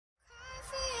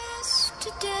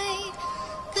today.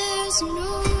 There's an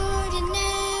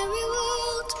ordinary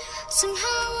world, somehow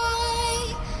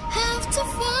I have to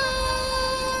find.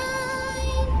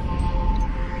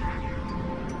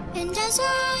 And as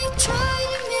I try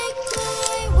to make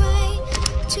my way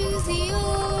to the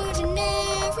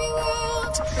ordinary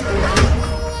world, I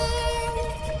will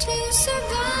learn to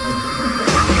survive.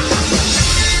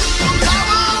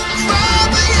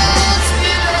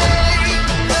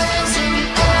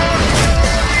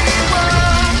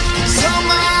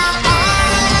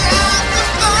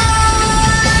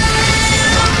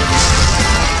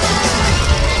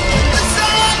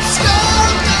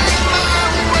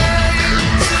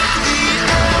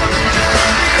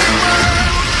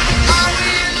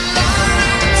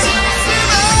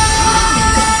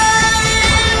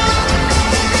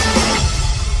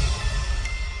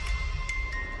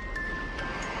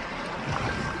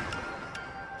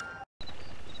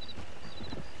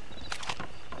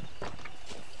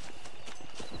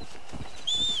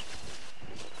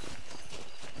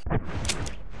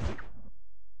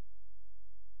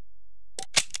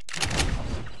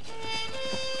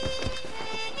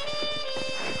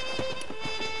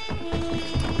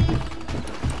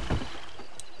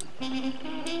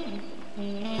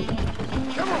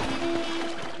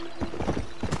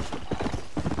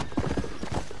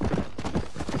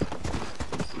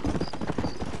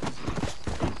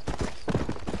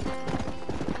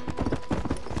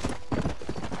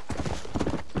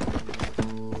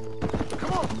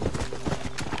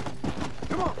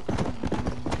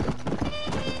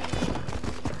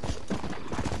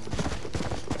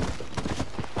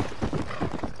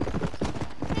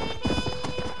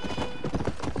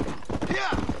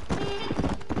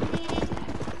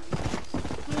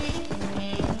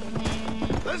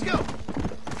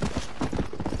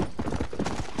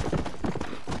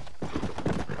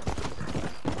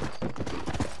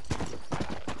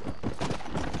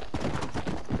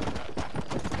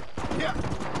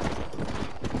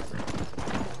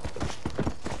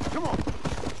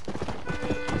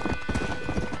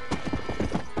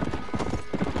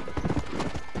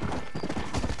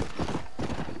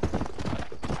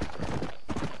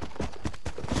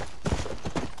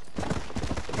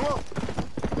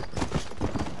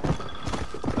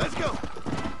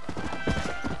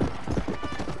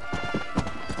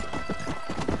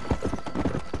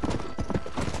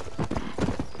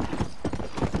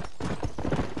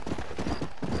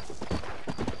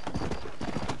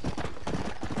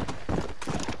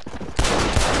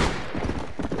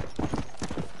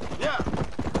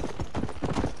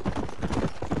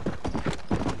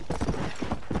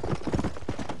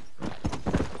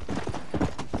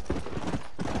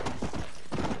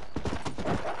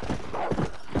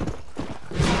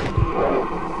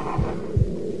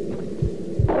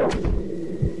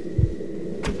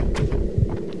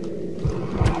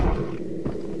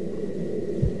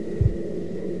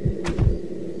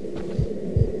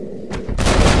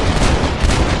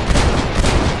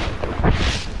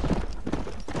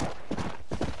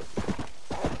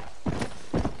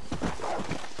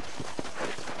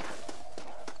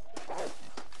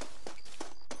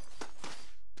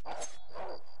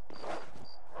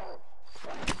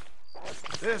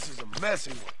 This is a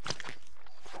messy one.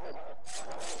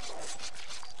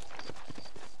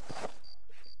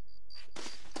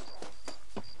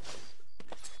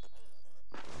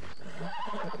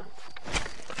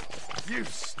 You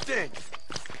stink.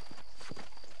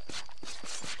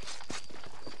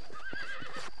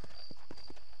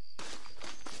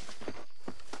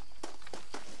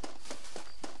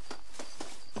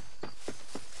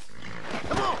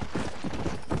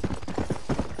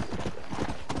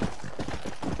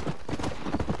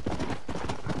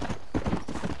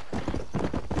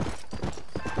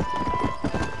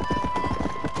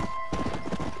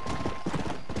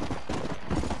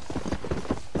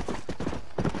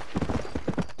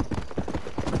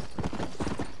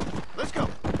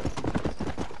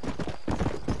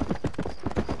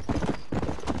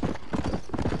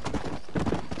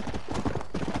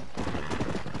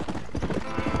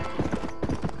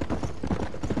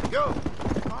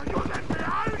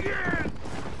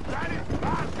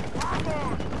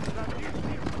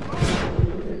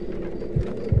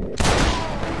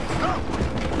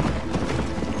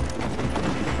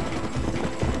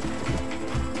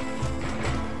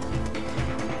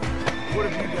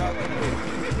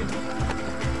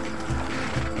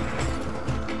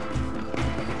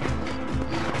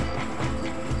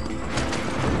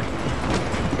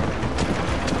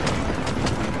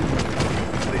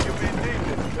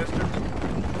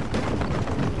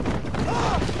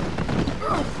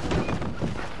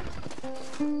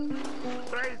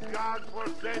 God for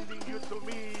sending you to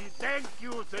me. Thank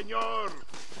you, senor.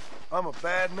 I'm a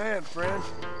bad man, friend,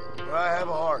 but I have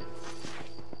a heart.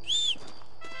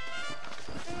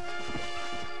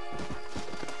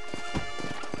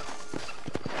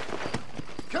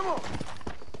 Come on!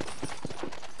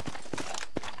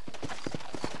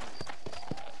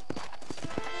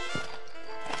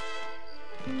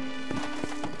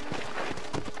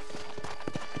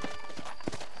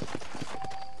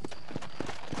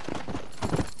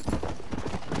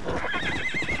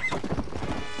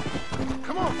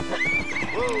 Come on!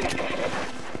 Whoa!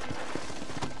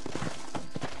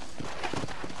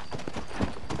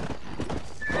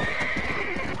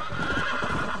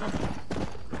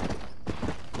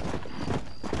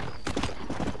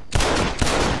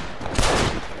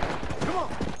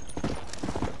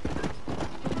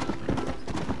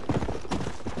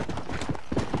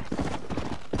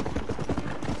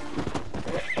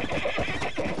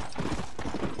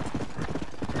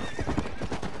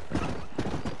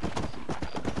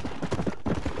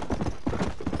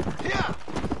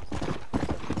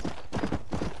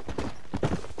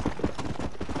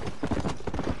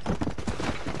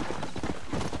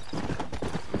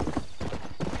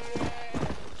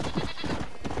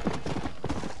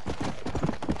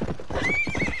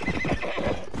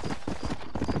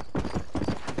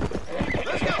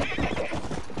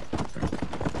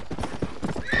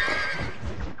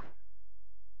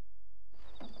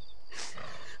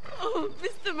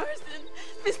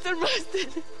 Mr.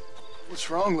 Marston. What's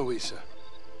wrong, Louisa?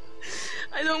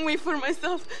 I don't weep for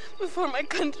myself, but for my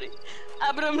country.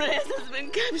 Abraham Reyes has been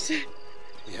captured.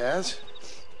 He has?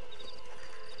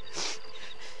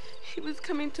 He was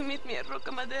coming to meet me at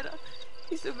Roca Madera.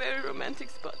 It's a very romantic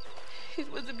spot.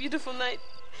 It was a beautiful night,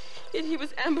 yet he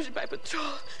was ambushed by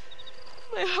patrol.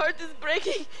 My heart is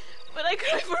breaking, but I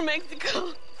cry for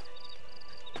Mexico.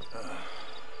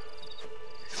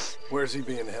 Where's he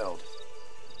being held?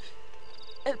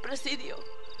 El Presidio.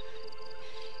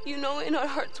 You know, in our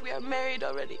hearts we are married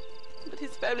already, but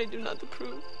his family do not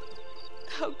approve.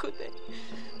 How could they,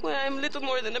 when I am little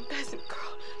more than a peasant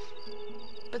girl?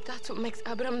 But that's what makes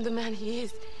Abraham the man he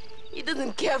is. He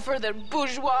doesn't care for their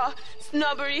bourgeois,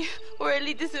 snobbery, or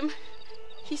elitism.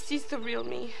 He sees the real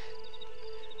me,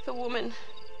 the woman.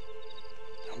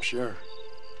 I'm sure.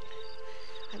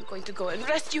 I'm going to go and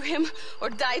rescue him, or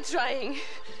die trying.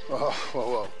 Oh,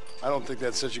 whoa. I don't think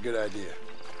that's such a good idea.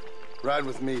 Ride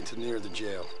with me to near the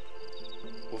jail.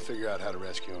 We'll figure out how to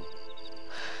rescue him.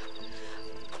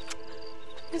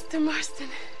 Mr. Marston,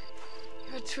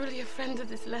 you're truly a friend of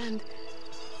this land.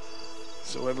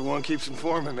 So everyone keeps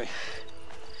informing me.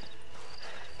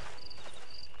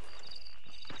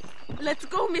 Let's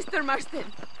go, Mr. Marston.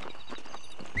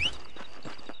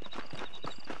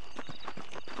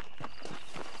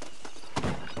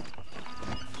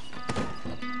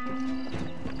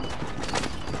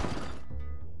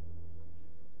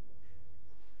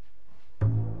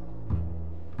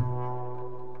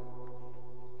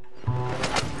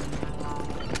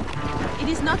 It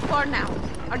is not far now.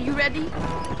 Are you ready?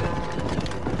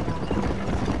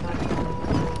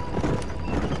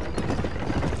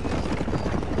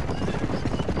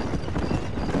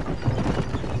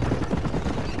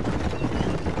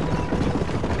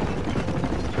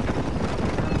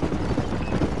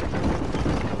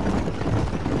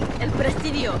 El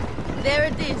Presidio. There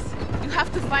it is. You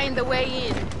have to find the way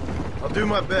in. I'll do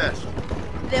my best.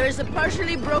 There is a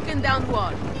partially broken down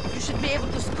wall. You should be able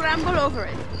to scramble over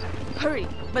it. Hurry,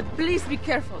 but please be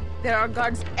careful. There are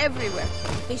guards everywhere.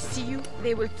 If they see you,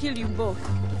 they will kill you both.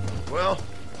 Well,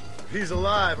 if he's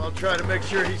alive, I'll try to make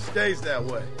sure he stays that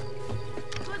way.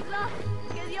 Good luck.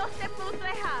 Que Dios te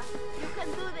proteja. You can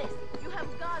do this. You have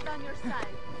God on your side.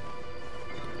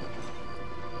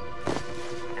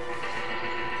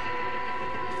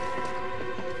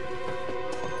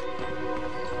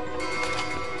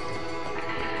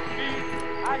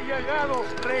 Ha llegado,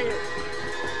 Reyes.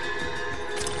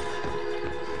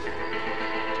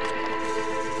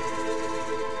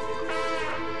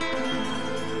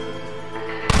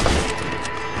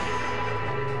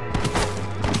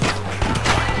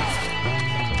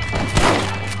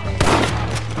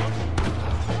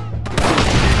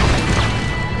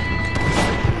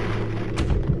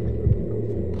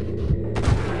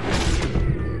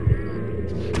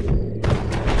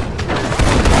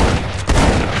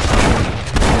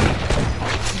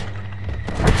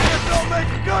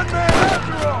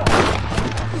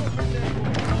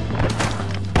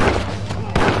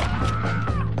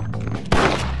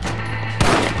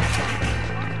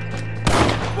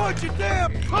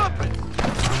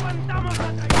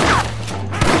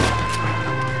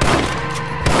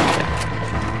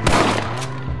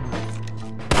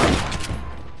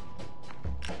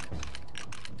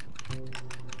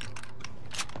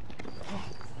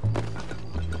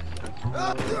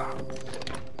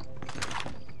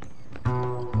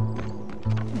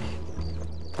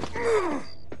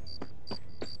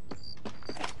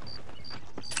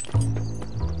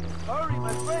 Hurry,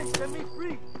 my friend, set me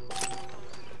free.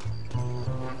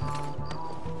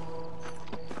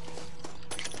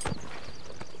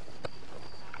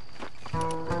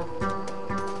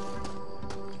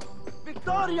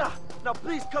 Victoria! Now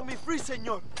please cut me free,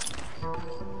 senor.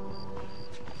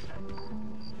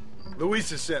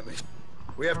 Luisa sent me.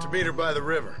 We have to meet her by the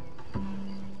river.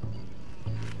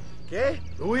 ¿Qué?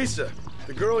 Luisa,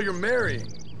 the girl you're marrying.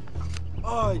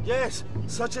 Oh, yes.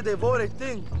 Such a devoted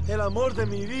thing. El amor de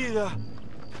mi vida.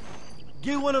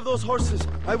 Give one of those horses.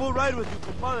 I will ride with you,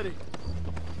 compadre.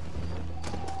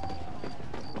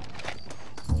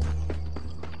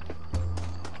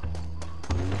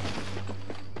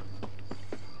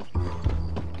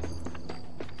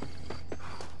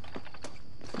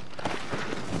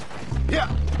 Yeah.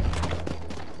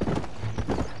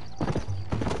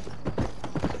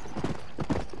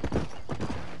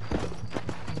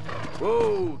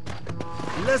 Whoa.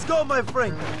 Let's go, my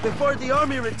friend, before the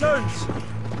army returns.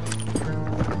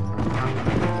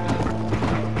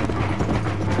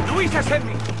 Luisa sent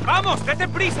me. Vamos, date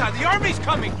prisa. The army's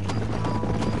coming.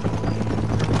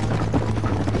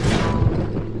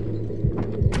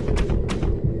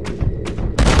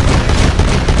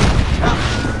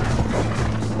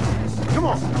 Come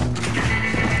on.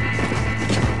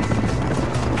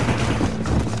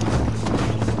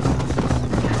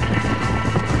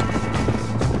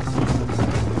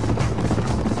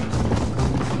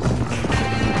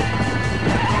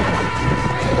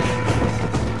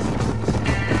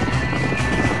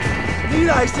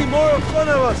 Mira, I see more in front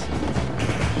of us.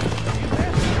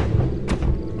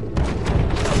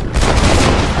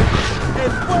 El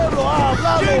pueblo ha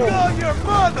hablado. Dig on your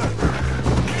mother!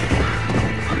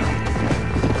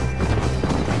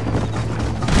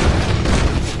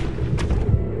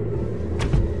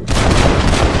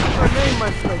 Your name,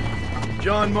 my friend?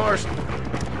 John Marston.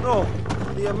 No,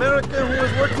 the American who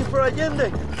is working for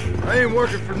Allende. I ain't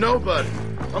working for nobody.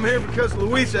 I'm here because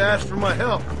Luisa asked for my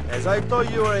help. As I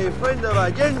thought you were a friend of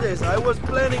Allende's, I was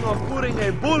planning on putting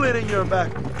a bullet in your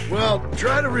back. Well,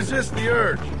 try to resist the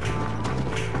urge.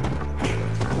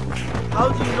 How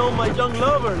do you know my young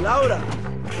lover, Laura?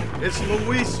 It's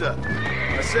Luisa.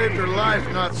 I saved her life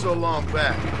not so long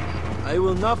back. I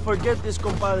will not forget this,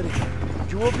 compadre.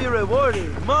 You will be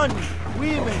rewarded. Money,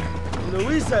 women,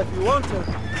 Luisa if you want her.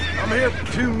 I'm here for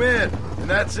 2 men, and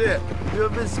that's it. You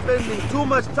have been spending too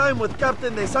much time with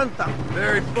Captain de Santa.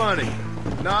 Very funny.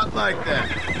 Not like that.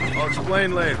 I'll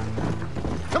explain later.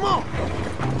 Come on!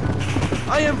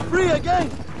 I am free again!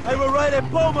 I will write a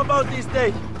poem about this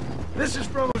day. This is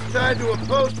from who was tied to a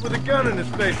post with a gun in his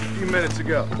face a few minutes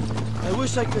ago. I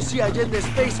wish I could see Allende's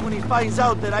face when he finds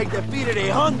out that I defeated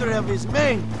 100 of his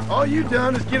men. All you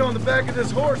done is get on the back of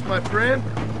this horse, my friend.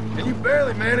 And you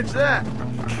barely managed that.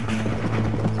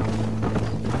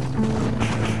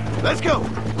 Let's go!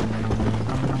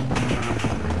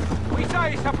 Luisa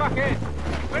y Zapaje.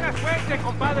 Buena suerte,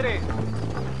 compadre.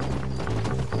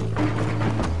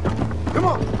 Come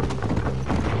on!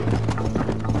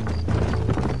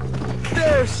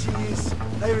 There she is.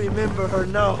 I remember her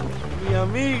now. Mi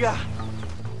amiga.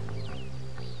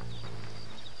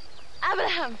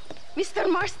 Abraham, Mr.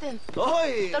 Marston,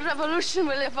 Oi! the revolution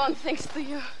will live on thanks to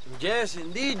you. Yes,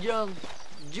 indeed, young.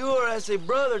 You are as a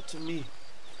brother to me.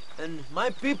 And my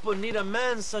people need a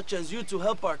man such as you to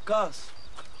help our cause.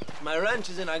 My ranch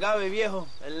is in Agave Viejo,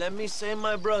 and let me say,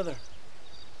 my brother,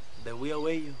 that we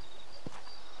await you.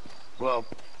 Well,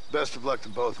 best of luck to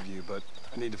both of you, but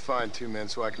I need to find 2 men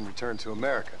so I can return to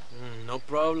America. No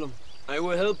problem. I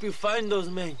will help you find those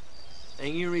men.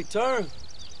 And in return,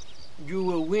 you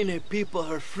will win a people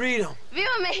her freedom.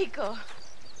 Viva Mexico!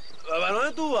 ¿A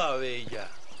dónde tú vas, bella?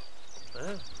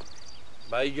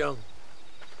 Bye, young.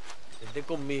 Vente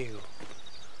conmigo.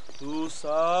 Tú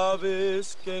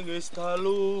sabes que en esta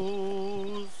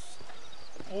luz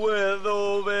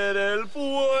puedo ver el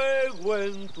fuego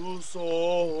en tus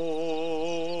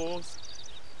ojos.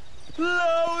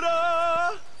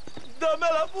 Laura, dame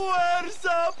la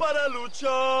fuerza para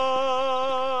luchar.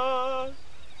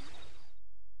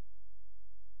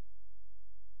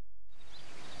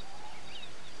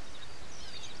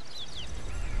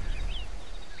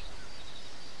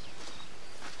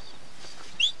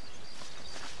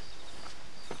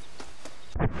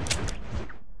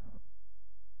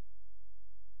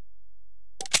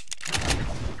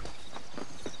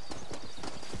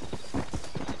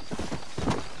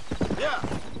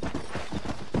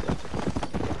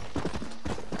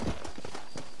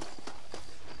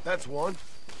 That's one.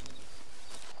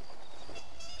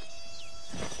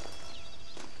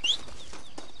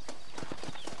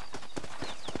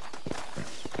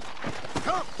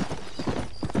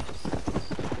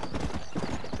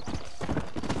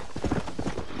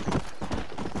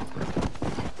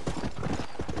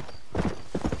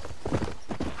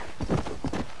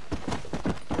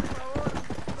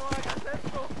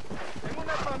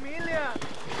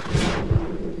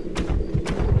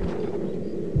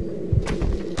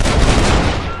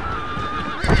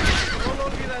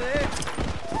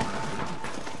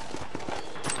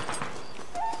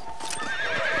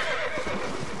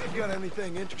 got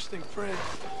anything interesting, friend?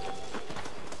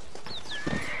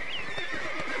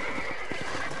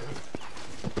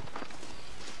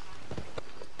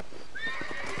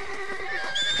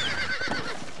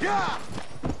 Yeah!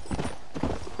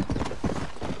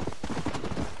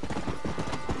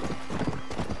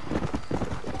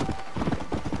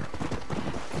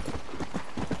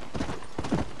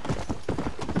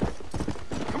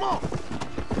 Come on!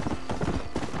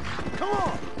 Come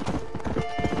on!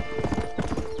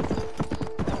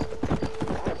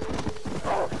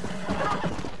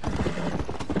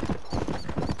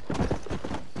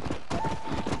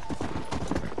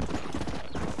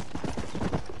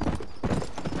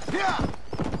 Yeah!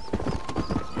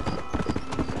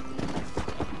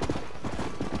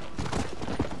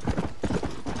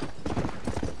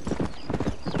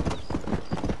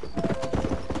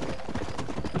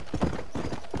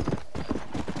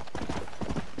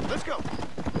 Let's go.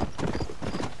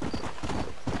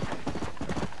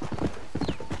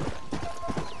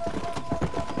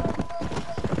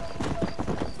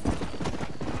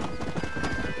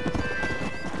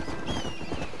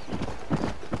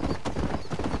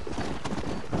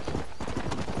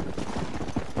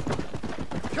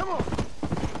 Come on.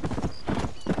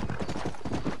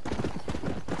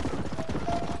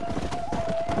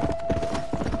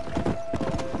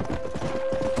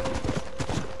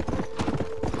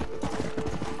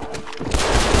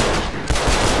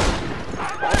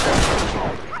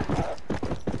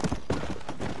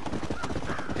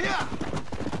 Yeah.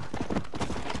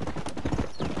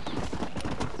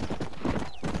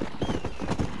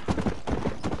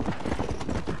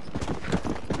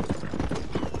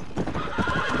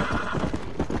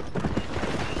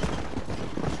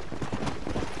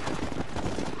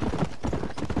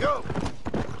 Go.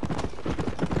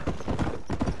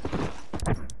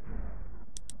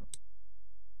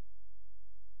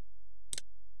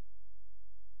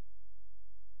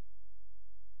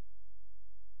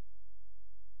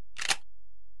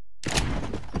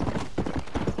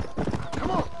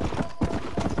 Come on.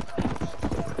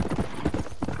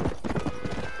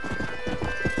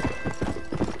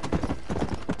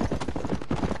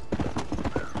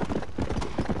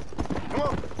 Come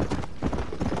on.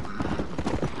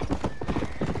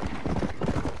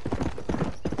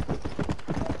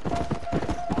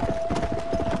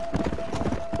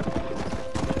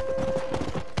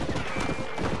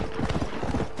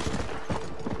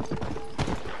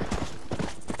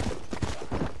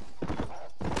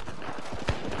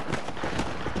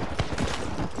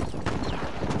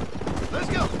 Let's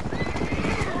go.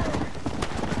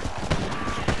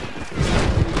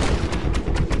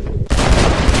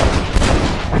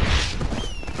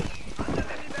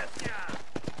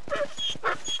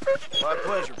 My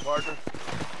pleasure, partner.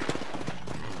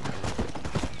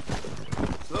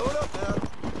 Slow it up now.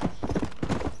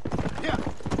 Yeah.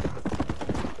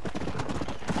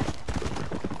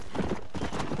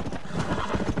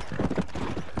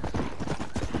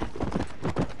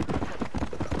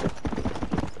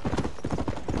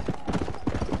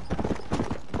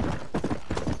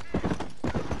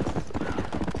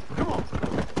 Come on.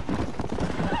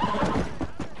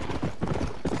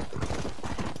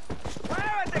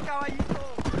 ¡Muévete, caballito!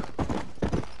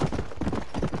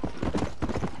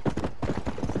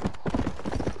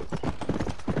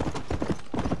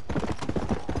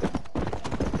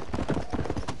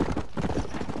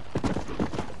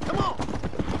 Come on.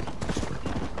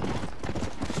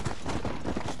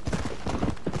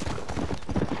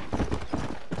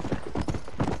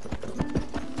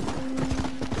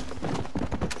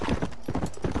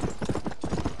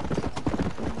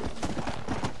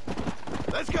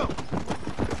 Let's go.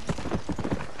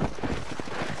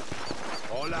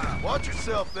 Hola. Watch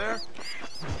yourself there.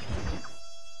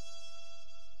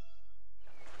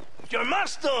 Your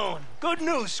milestone! Good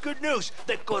news, good news.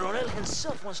 The Coronel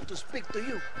himself wants to speak to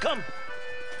you. Come.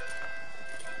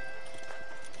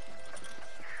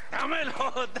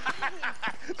 ¡Dámelo!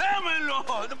 ¡Dámelo!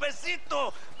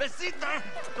 ¡Besito! ¡Besito!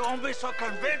 Don't be so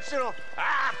conventional.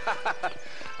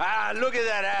 Look at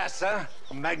that ass, huh?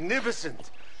 Magnificent.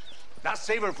 I'll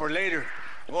save her for later.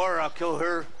 Or I'll kill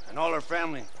her and all her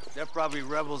family. They're probably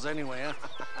rebels anyway,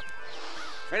 huh?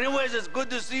 Anyways, it's good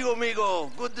to see you,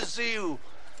 amigo. Good to see you.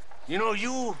 You know,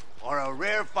 you are a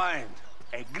rare find.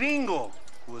 A gringo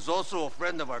who is also a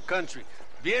friend of our country.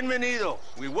 Bienvenido.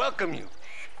 We welcome you.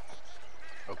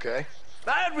 Okay.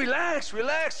 Dad, relax,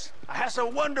 relax. I have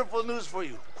some wonderful news for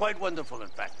you. Quite wonderful, in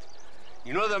fact.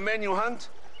 You know the men you hunt?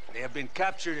 They have been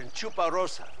captured in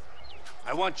Chuparosa.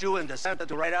 I want you and the Santa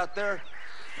to ride out there,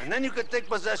 and then you can take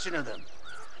possession of them.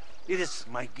 It is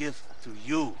my gift to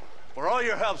you for all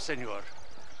your help, senor.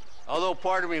 Although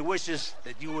part of me wishes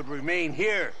that you would remain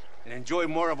here and enjoy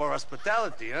more of our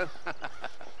hospitality, huh?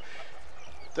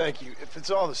 Thank you. If it's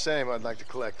all the same, I'd like to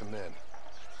collect them in.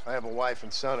 I have a wife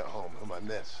and son at home whom I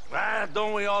miss. Ah,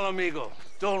 don't we all, amigo?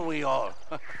 Don't we all?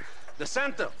 De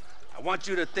Santo, I want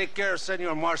you to take care of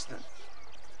Senor Marston.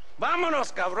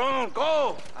 Vámonos, cabrón,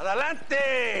 go!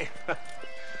 Adelante!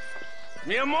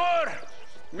 Mi amor!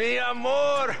 Mi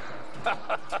amor!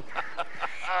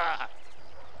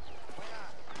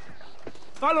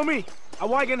 Follow me. A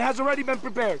wagon has already been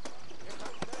prepared.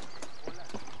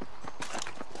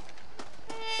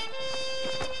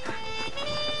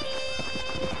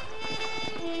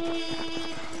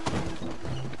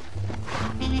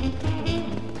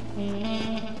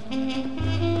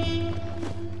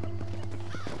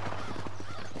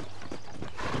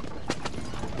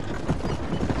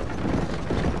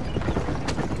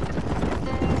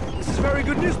 This is very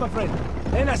good news, my friend.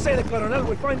 And I say the Colonel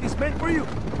will find these men for you.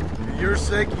 For your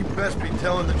sake, you best be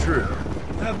telling the truth.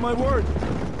 You have my word.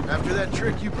 After that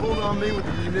trick you pulled on me with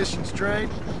the munitions train,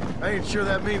 I ain't sure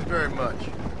that means very much.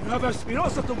 You have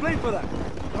Espinosa to blame for that.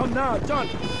 Come now, John.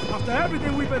 After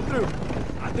everything we've been through,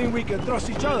 I think we can trust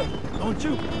each other, don't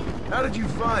you? How did you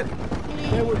find him?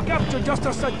 They were captured just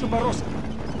outside Tubarosa.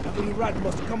 Every rat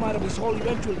must come out of his hole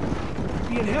eventually.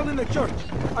 Being held in the church,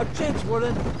 a chance for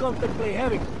them to contemplate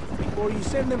heaven. Before you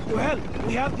send them to hell,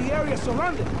 we have the area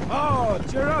surrounded. Oh,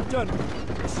 cheer up, John.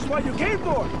 This is what you came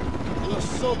for. You're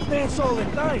so tense all the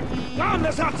time. Come,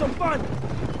 let's have some fun.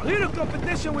 A little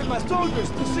competition with my soldiers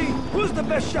to see who's the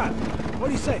best shot. What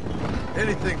do you say?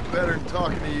 Anything's better than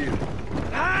talking to you.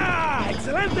 Ah,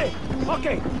 excelente.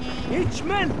 Okay, each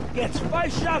man gets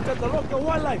 5 shots at the local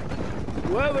wildlife.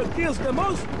 Whoever kills the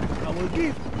most, I will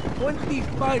give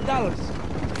 $25.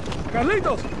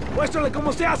 Carlitos, muéstrale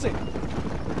cómo se hace.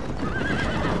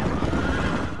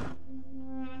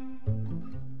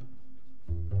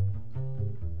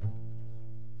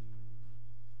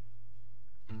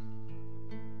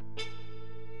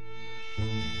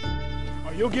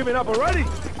 Are you giving up already?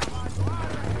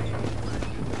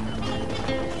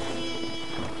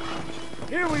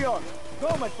 Here we are.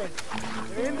 Go, my friend.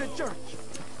 We're in the church.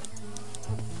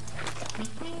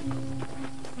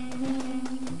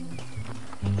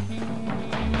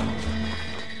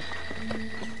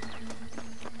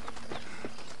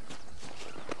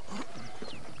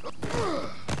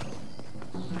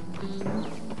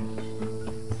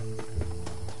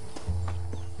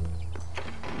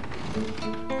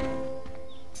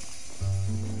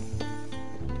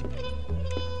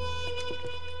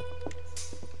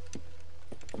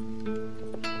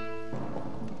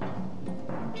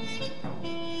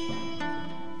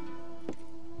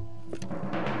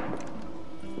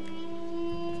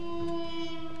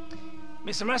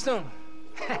 Mr. Marston,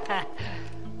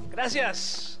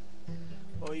 gracias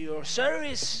for your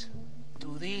service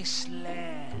to this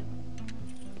land.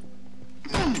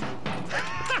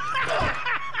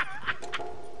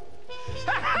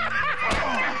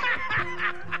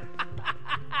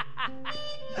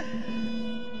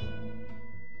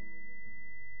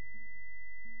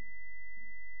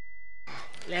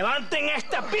 ¡Levanten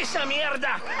esta pizza,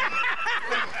 mierda!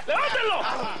 ¡Levántenlo!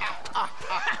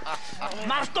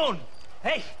 Marston!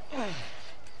 Hey!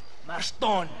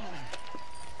 Marston!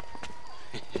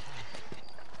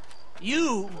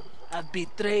 You have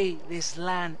betrayed this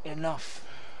land enough.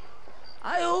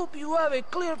 I hope you have a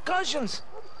clear conscience,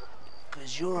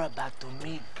 because you're about to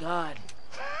meet God.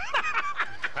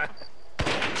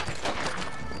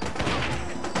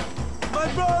 My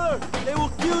brother! They will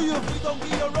kill you if you don't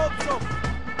get your ropes up!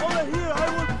 Over here, I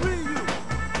will free you!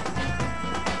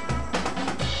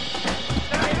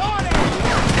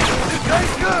 This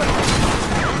ain't good!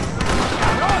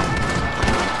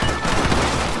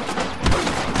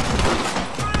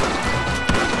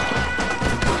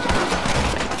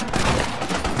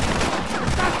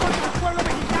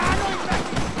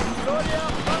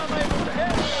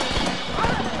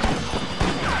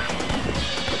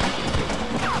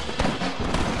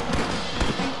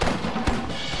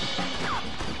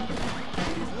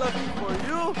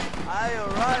 I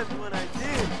arrived when I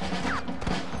did.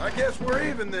 I guess we're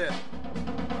even then.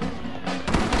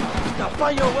 Now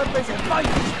find your weapons and fight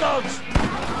these dogs!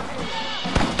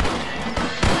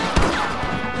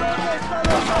 ¿Dónde está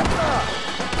la santa?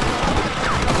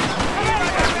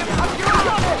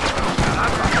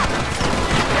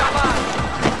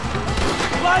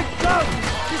 My God!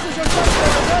 This is your chance to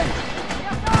revenge!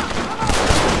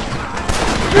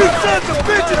 You sons of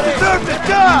bitches deserve to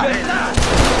die!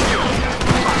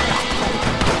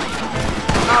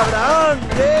 ¡Abraham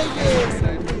Reyes!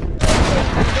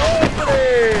 ¡Hombre!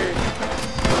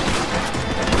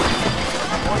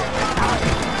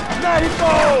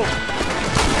 México!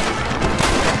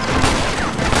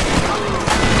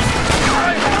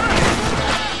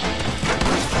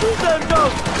 Who's that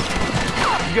dog?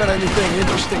 You got anything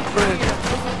interesting, friend?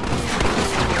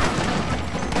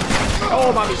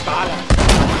 Oh, mis balas.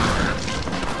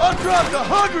 I dropped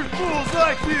 100 fools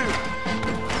like you!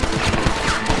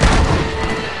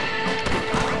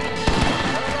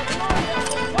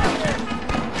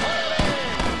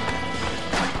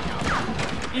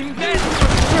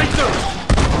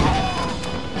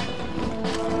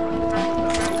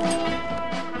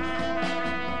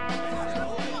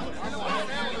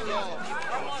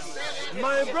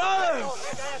 My brothers!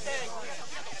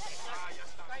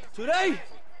 Today,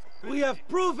 we have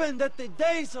proven that the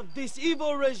days of this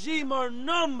evil regime are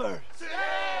numbered.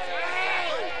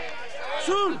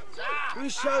 Soon, we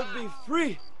shall be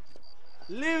free,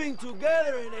 living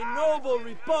together in a noble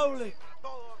republic,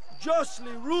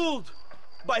 justly ruled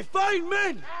by fine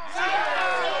men.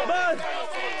 But,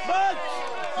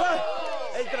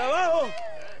 el trabajo,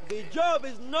 the job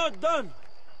is not done.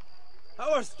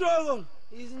 Our struggle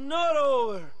is not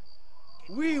over.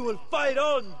 We will fight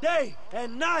all day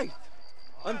and night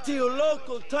until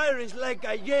local tyrants like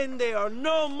Allende are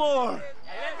no more.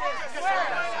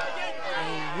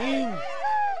 And him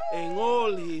and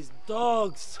all his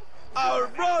dogs are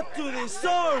brought to the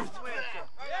sword.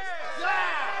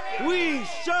 We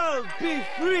shall be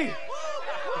free.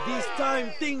 This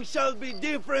time things shall be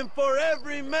different for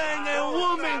every man and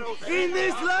woman in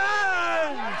this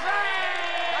land.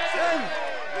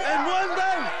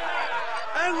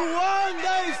 And one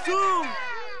day soon,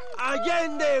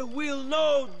 Allende will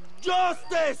know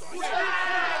justice. My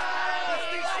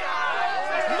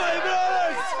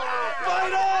brothers,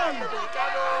 fight on!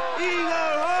 In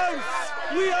our hearts,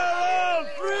 we are all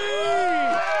free.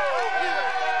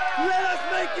 Let us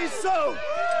make it so.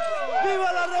 ¡Viva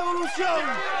la revolución!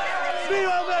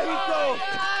 ¡Viva México!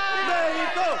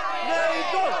 ¡México!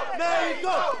 ¡México!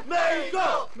 ¡México! ¡México!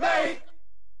 ¡México!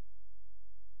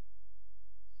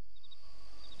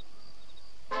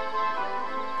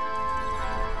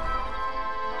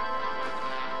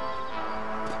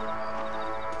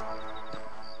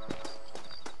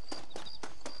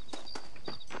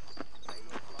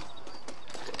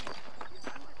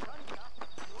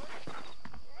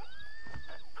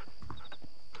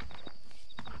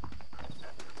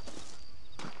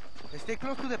 Stay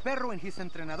close to the perro and his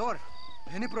entrenador.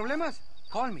 Any problemas?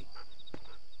 Call me.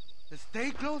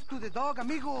 Stay close to the dog,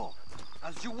 amigo,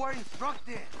 as you were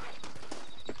instructed.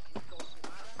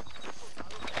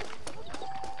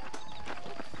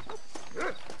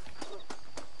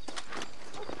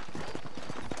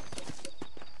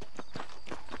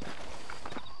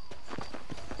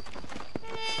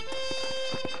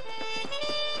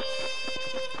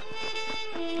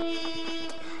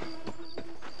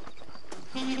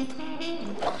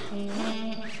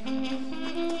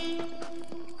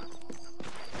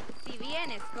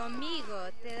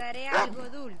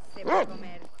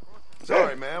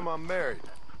 Sorry, ma'am, I'm married.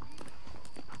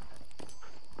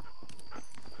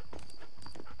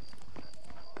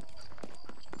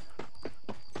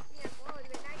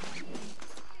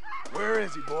 Where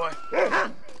is he, boy?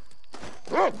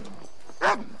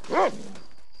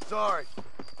 Sorry,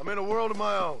 I'm in a world of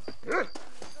my own.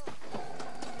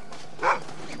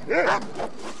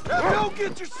 Now don't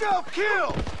get yourself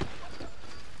killed!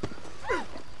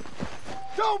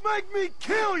 Don't make me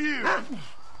kill you!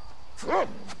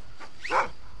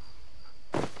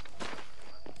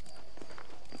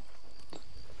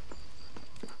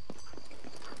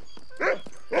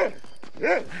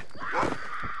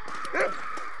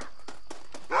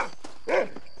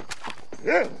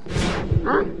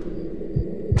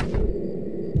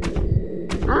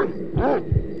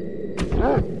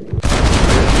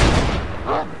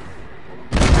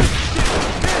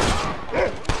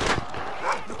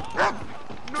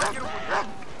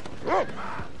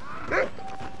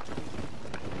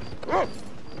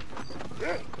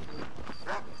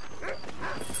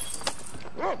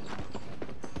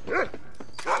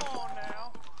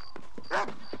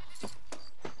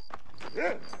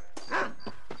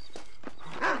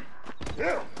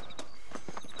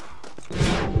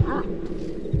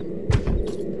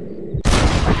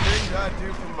 Things I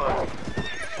do for money.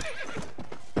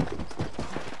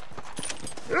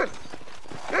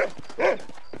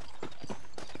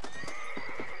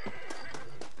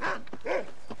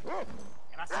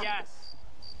 Gracias.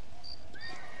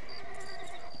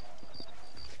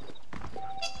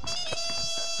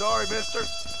 Sorry, mister.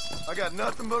 I got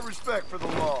nothing but respect for the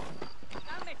law.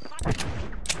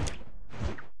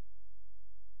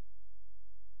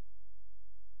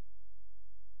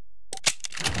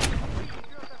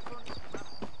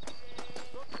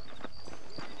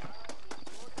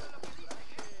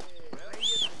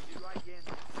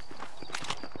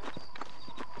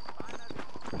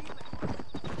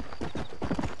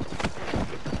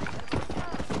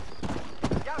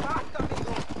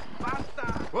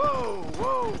 Wow,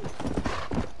 wow.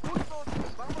 Juntos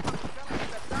vamos a buscar la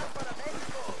libertad para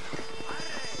México.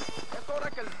 ¡Arre! Es hora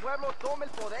que el pueblo tome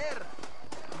el poder.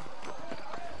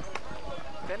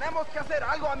 Tenemos que hacer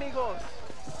algo, amigos.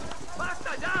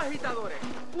 ¡Basta ya, agitadores!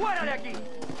 ¡Fuera de aquí!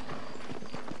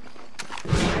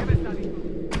 Debe salir.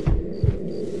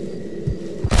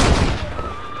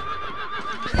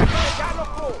 ¡Ya,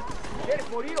 loco! ¿Quieres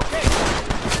morir o qué?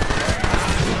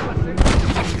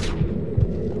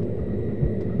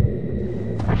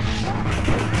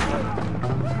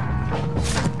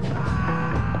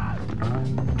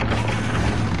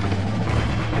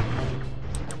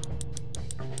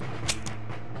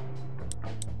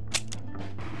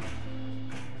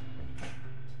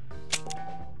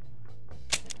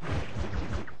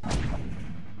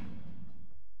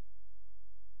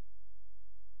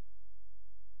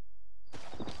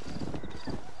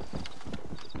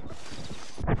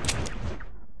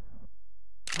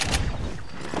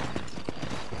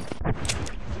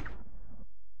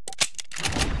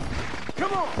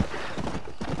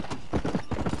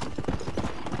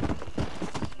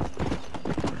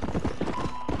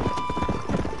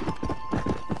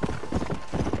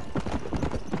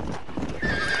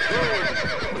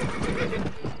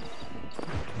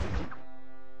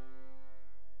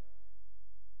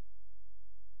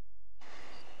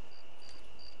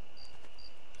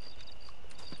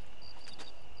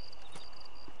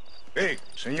 Hey,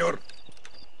 señor.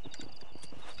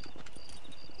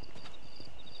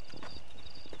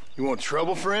 You want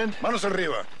trouble, friend? Manos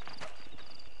arriba.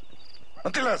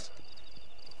 ¡Ántelas!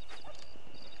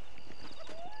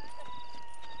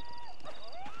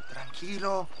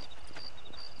 Tranquilo.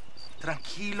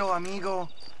 Tranquilo, amigo.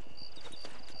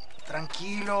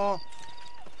 Tranquilo.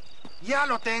 Ya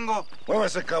lo tengo.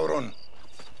 Muévase, cabrón.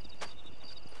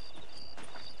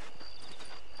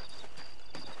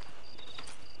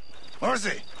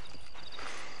 ¡Muévase!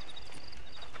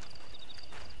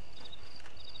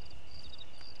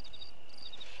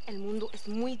 El mundo es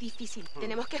muy difícil.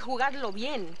 Tenemos que jugarlo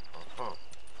bien.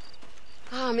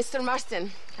 Ah, Mr.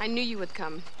 Marston, I knew you would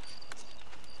come.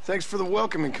 Thanks for the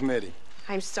welcoming committee.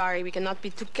 I'm sorry, we cannot be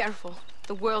too careful.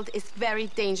 The world is very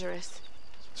dangerous.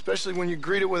 Especially when you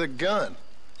greet it with a gun.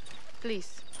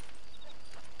 Please.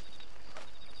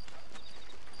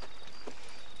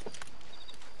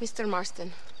 Mr.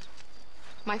 Marston,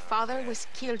 my father was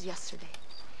killed yesterday.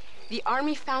 The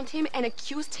army found him and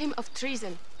accused him of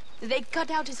treason. They cut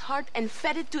out his heart and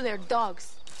fed it to their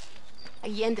dogs.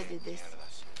 Allende did this.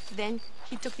 Then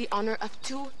he took the honor of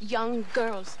 2 young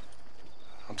girls.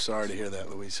 I'm sorry to hear that,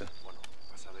 Luisa.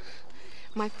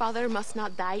 My father must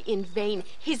not die in vain.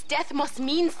 His death must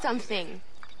mean something.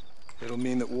 It'll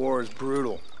mean that war is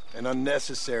brutal and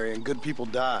unnecessary and good people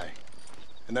die.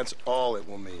 And that's all it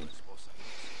will mean.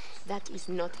 That is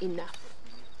not enough.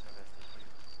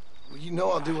 Well, you know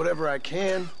I'll do whatever I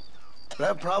can. But I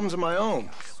have problems of my own.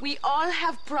 We all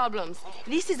have problems.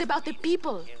 This is about the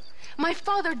people. My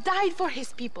father died for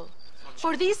his people.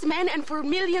 For these men and for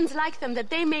millions like them, that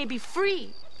they may be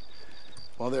free.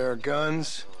 While there are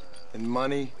guns and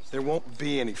money, there won't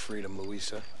be any freedom,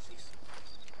 Luisa.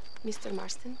 Mr.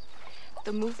 Marston,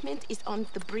 the movement is on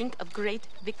the brink of great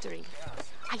victory.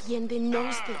 Allende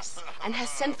knows this and has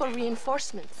sent for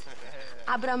reinforcements.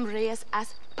 Abraham Reyes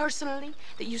asked personally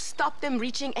that you stop them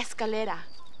reaching Escalera.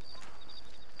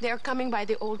 They are coming by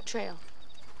the old trail.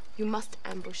 You must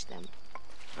ambush them.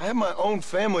 I have my own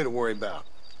family to worry about.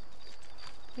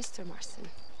 Mr. Marston,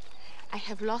 I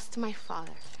have lost my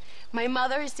father. My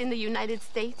mother is in the United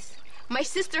States. My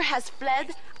sister has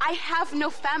fled. I have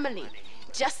no family.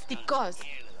 Just because.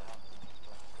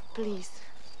 Please.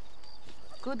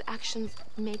 Good actions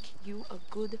make you a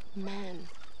good man.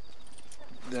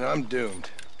 Then I'm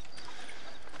doomed.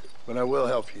 But I will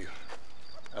help you,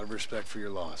 out of respect for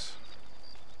your loss.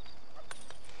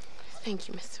 Thank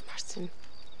you, Mr. Marston.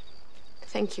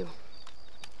 Thank you.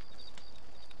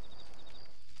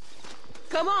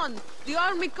 Come on! The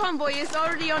army convoy is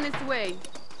already on its way.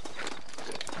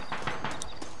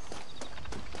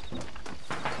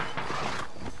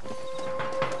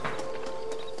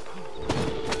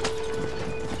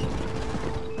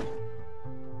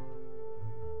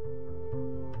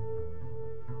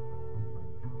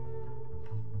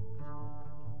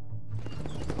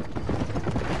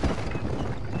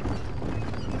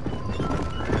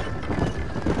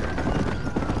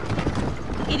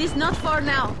 It is not far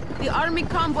now. The army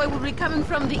convoy will be coming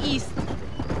from the east.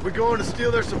 We going to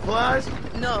steal their supplies?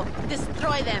 No,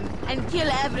 destroy them and kill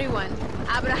everyone.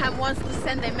 Abraham wants to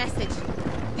send a message.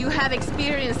 Do you have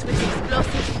experience with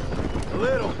explosives? A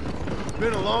little. It's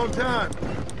been a long time.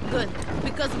 Good,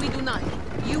 because we do not.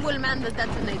 You will man the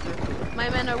detonator. My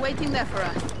men are waiting there for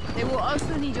us. They will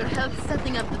also need your help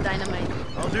setting up the dynamite.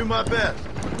 I'll do my best.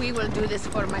 We will do this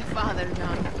for my father,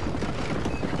 John.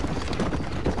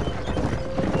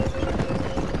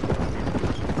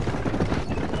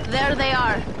 There they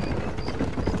are.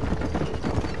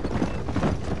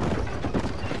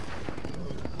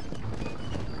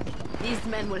 These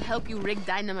men will help you rig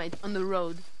dynamite on the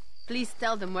road. Please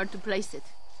tell them where to place it.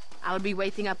 I'll be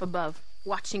waiting up above,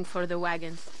 watching for the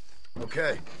wagons.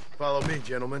 Okay, follow me,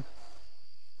 gentlemen.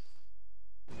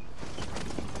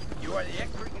 You are the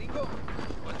expert, gringo?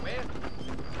 Pues ven.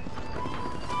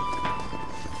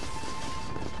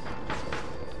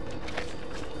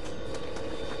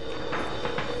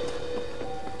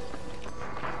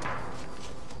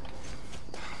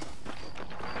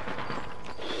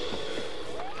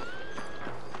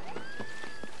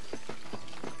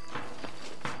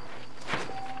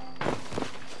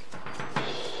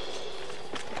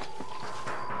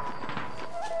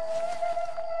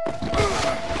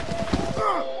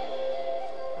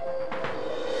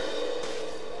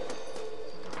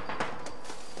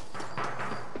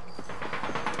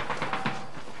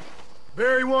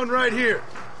 Bury one right here.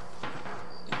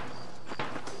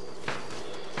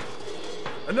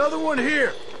 Another one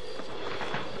here.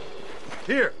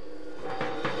 Here.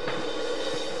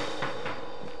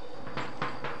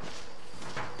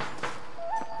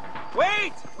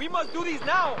 Wait! We must do this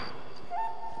now!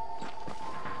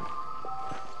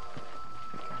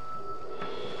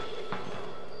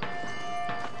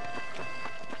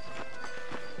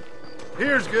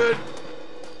 Here's good.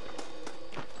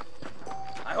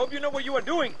 I hope you know what you are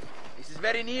doing. This is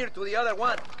very near to the other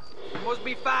one. We must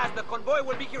be fast. The convoy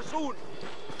will be here soon.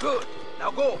 Good.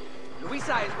 Now go.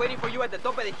 Luisa is waiting for you at the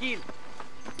top of the hill.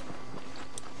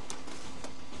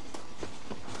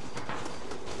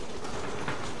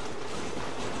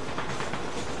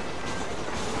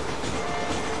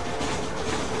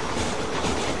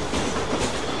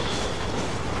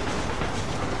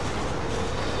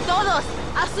 Todos,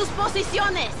 a sus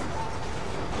posiciones!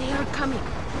 They are coming.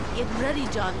 Get ready,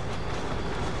 John.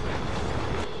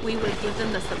 We will give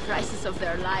them the surprises of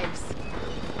their lives.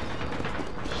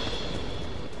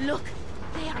 Look,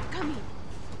 they are coming.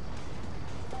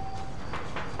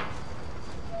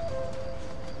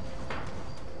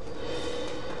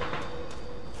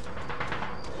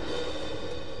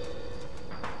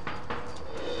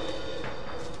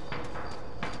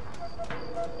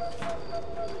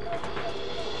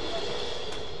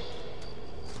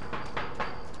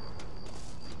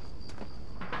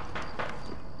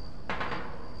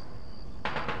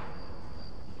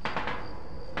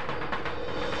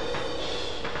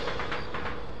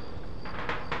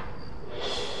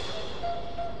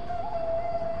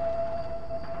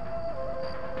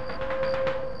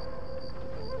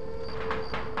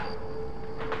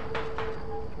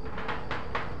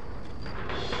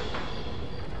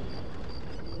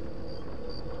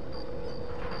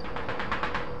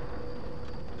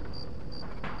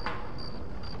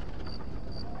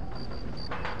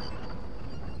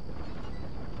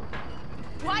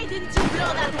 Why didn't you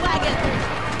blow that wagon?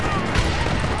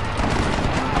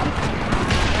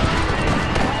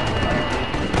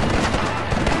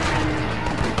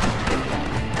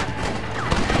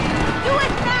 Do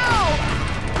it now!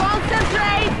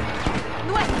 Concentrate!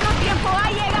 Nuestro tiempo ha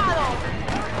llegado!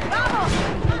 ¡Vamos!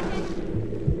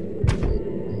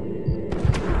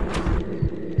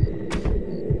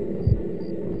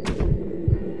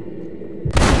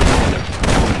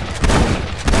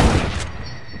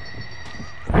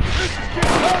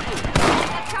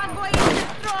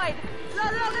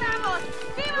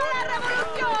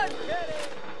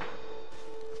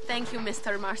 Thank you,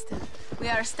 Mr. Marston. We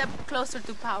are a step closer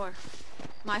to power.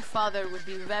 My father would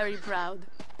be very proud.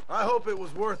 I hope it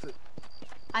was worth it.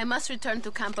 I must return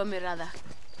to Campo Mirada.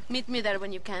 Meet me there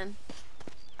when you can.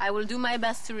 I will do my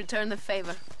best to return the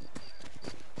favor.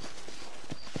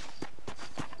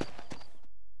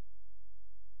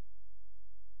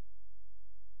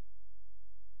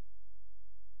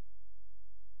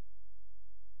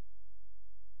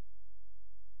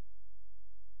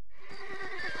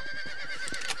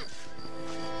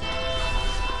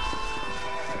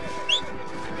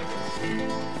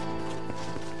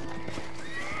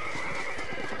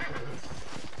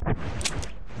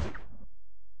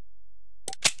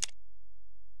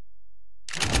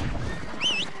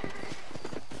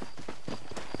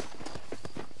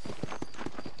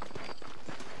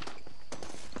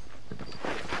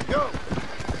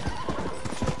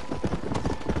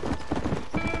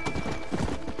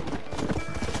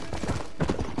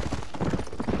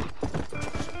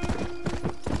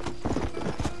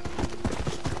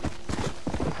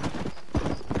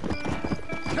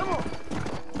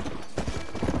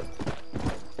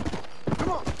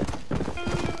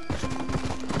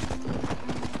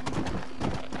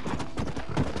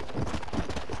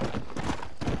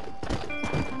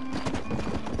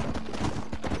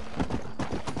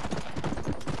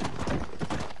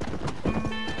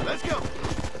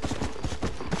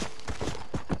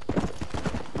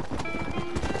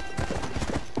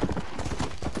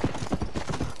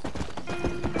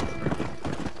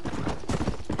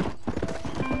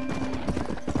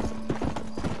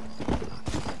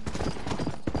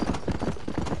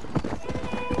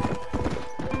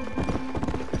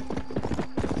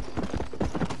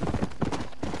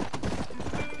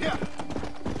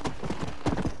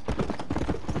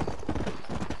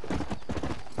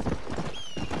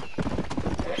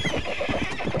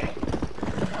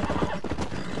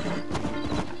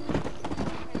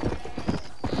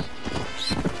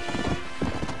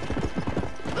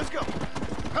 go.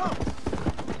 Come.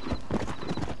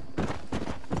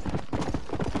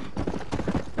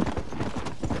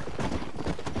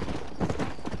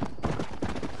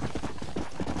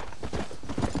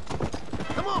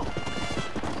 Come on.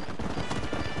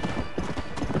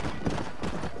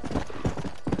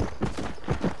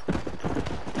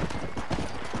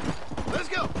 Let's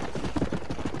go.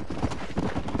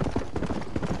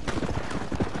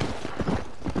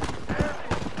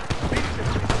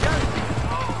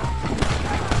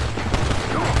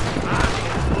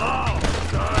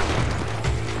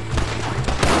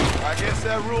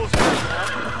 That rules here.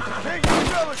 Hey, you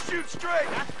fellas, shoot straight.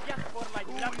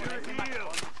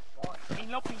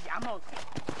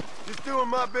 Just doing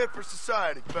my bit for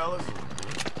society, fellas.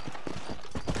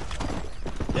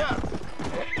 Yeah.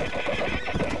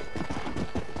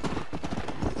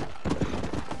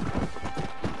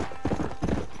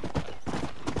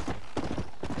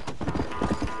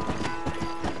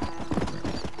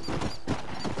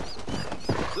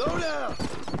 Slow down.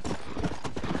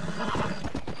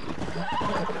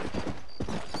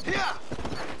 Yeah.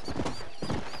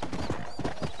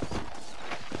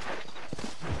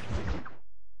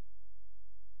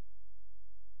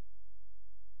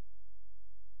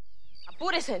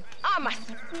 Apúrese. Amas.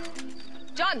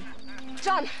 John,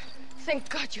 thank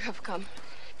God you have come.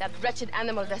 That wretched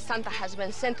animal de Santa has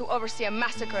been sent to oversee a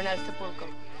massacre in El Sepulcro.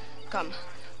 Come,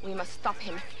 we must stop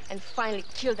him and finally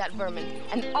kill that vermin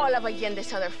and all of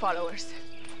Allende's other followers.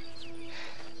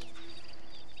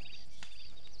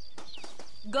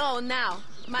 Go now.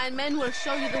 My men will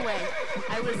show you the way.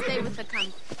 I will stay with the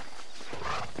camp.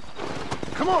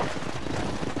 Come on.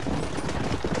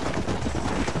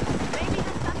 Maybe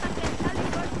the Santa can tell you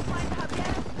where to find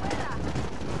Javier Escuela.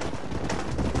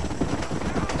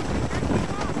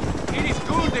 It is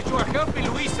good that you are helping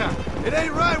Luisa. It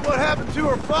ain't right what happened to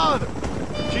her father.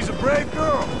 She's a brave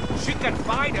girl. She can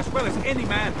fight as well as any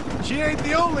man. She ain't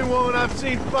the only woman I've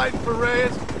seen fighting for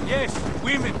Reyes. Yes,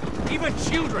 women, even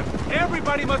children.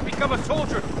 Everybody must become a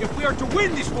soldier if we are to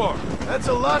win this war. That's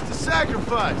a lot to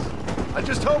sacrifice. I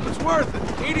just hope it's worth it.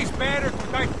 It is better to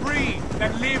die free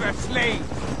than live as slaves.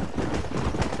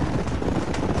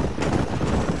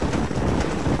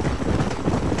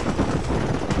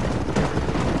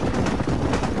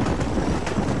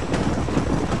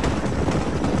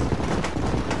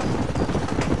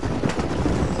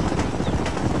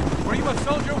 Were you a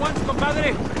soldier once,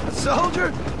 compadre? A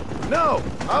soldier? No,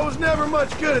 I was never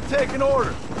much good at taking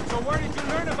orders. So where did you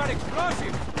learn about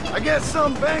explosives? I guess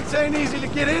some banks ain't easy to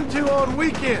get into on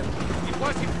weekends. It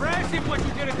was impressive what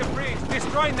you did at the bridge,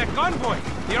 destroying that convoy.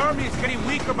 The army is getting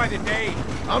weaker by the day.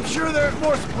 I'm sure there's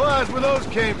more supplies where those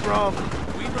came from.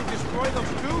 We will destroy those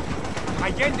too?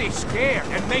 Allende is scared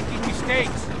and making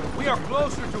mistakes. We are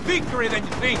closer to victory than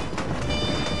you think.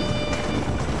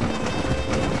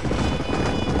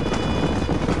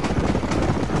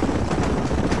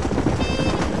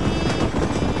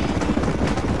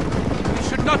 We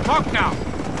should not talk now.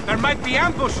 There might be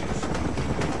ambushes.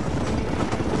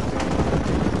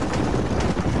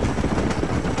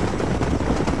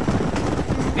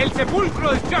 El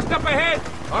Sepulcro is just up ahead.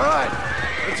 All right,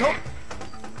 let's hope.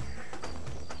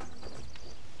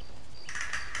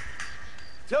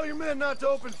 Tell your men not to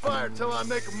open fire till I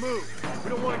make a move. We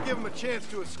don't want to give them a chance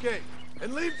to escape.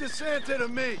 And leave DeSanta to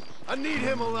me. I need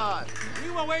him alive. We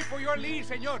will wait for your lead,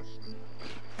 señor.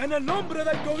 En el nombre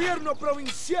del gobierno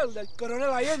provincial del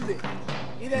coronel Allende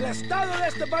y del Estado de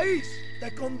este país,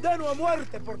 te condeno a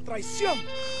muerte por traición.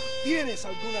 ¿Tienes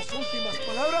algunas últimas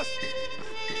palabras?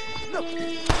 No.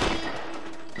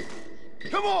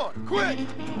 Come on, quick!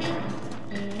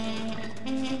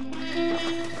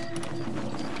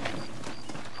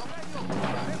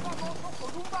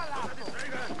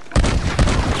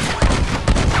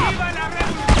 ¡Viva la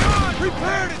revolución!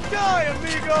 Prepare to die,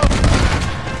 amigo!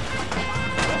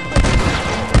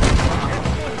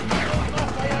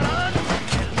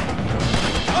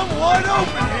 I'm wide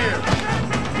open here!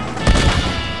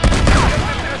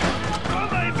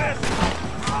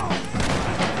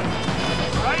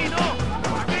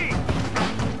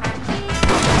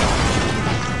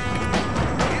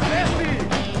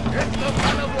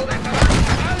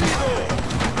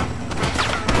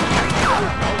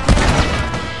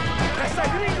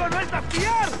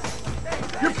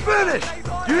 You're finished!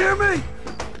 You hear me?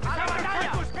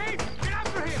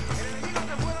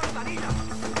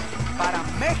 Para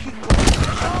México.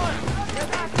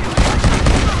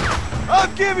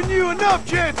 I've given you enough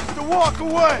chances to walk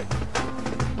away!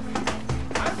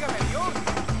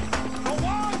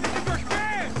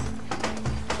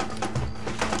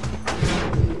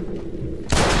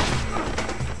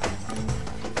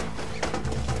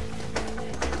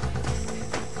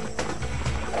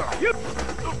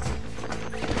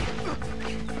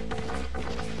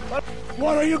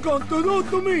 What are you going to do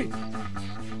to me?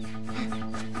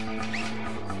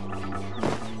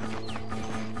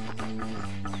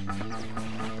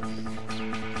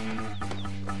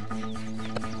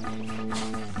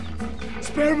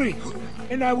 Spare me,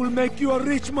 and I will make you a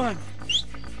rich man.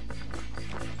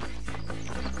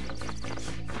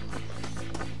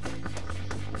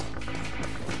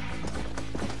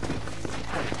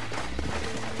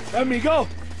 Let me go.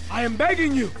 I am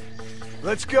begging you.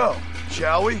 Let's go,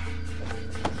 shall we?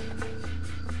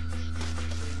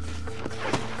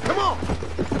 Come on!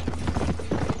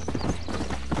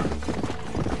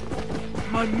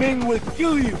 My men will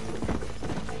kill you.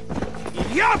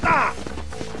 Idiota!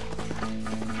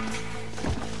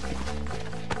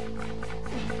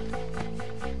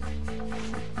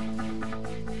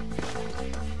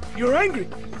 You're angry.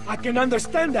 I can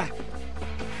understand that.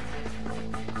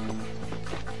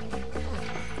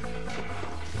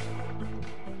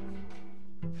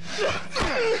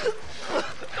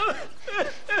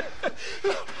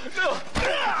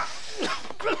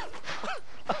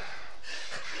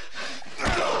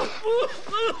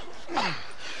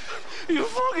 You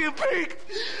fucking pig!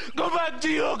 Go back to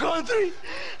your country!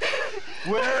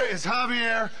 Where is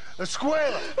Javier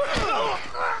Escuela?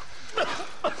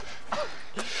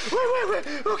 Wait.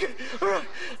 Okay, all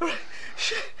right.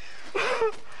 Shit.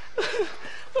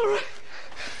 All right.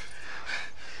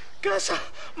 Casa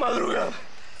Madrugada.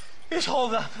 It's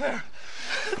hold up there.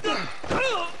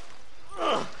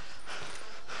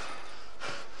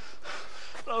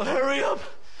 Now hurry up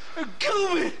and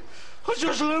kill me. Or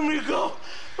just let me go,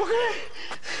 okay?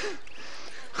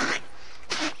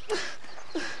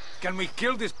 Can we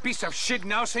kill this piece of shit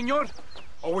now, senor?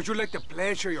 Or would you like the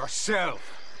pleasure yourself?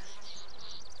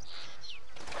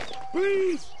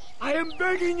 Please, I am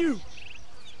begging you.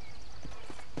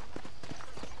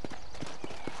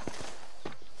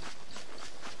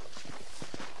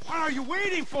 What are you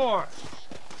waiting for?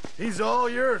 He's all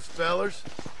yours, fellers.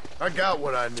 I got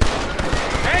what I need.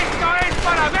 Esto es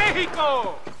para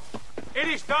México! It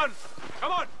is done.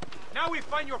 Come on. Now we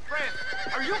find your friend.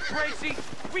 Are you crazy?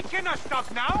 We cannot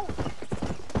stop now.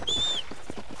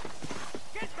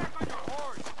 Get back on your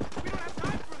horse. We don't have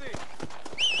time for this.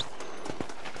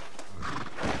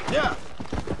 Yeah.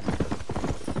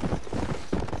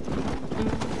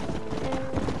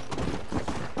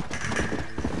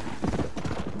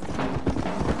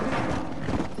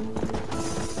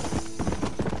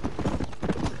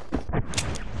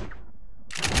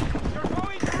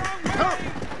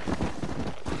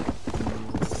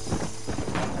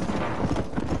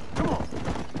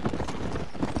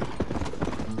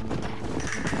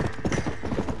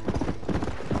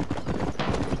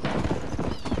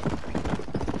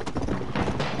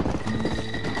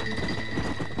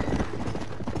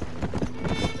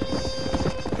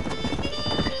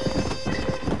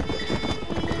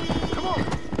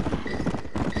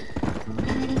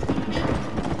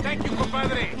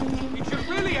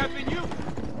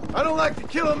 I don't like to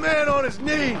kill a man on his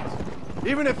knees,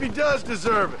 even if he does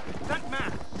deserve it. That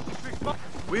man is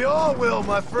responsible. We all will,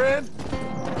 my friend.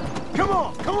 Come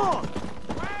on, come on!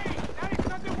 Wait! That is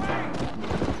not the way!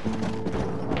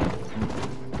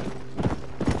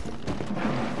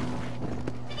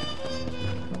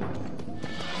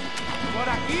 Por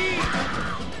aquí!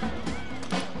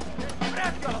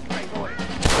 ¡Préscalo, traidores!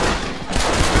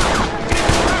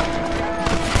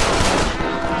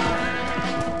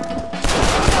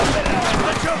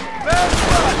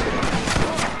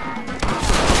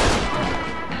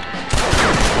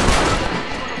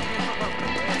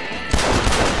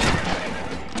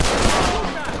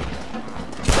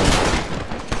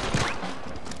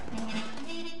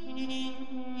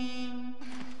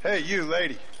 Hey, you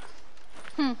lady.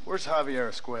 Where's Javier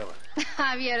Escuela?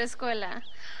 Javier Escuela.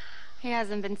 He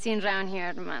hasn't been seen around here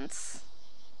in months.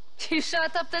 You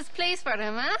shut up this place for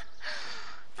him, huh?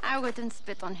 I wouldn't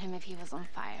spit on him if he was on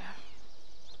fire.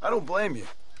 I don't blame you.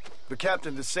 But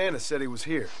Captain DeSantis said he was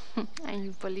here. And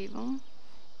you believe him?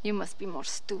 You must be more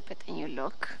stupid than you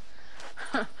look.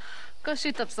 Go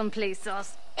shoot up someplace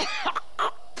else.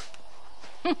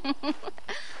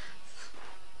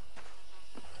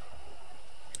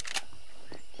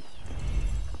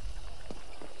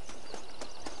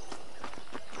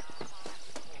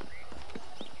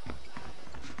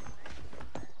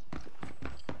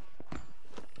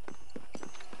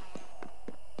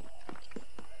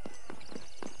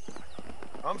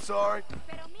 I'm sorry.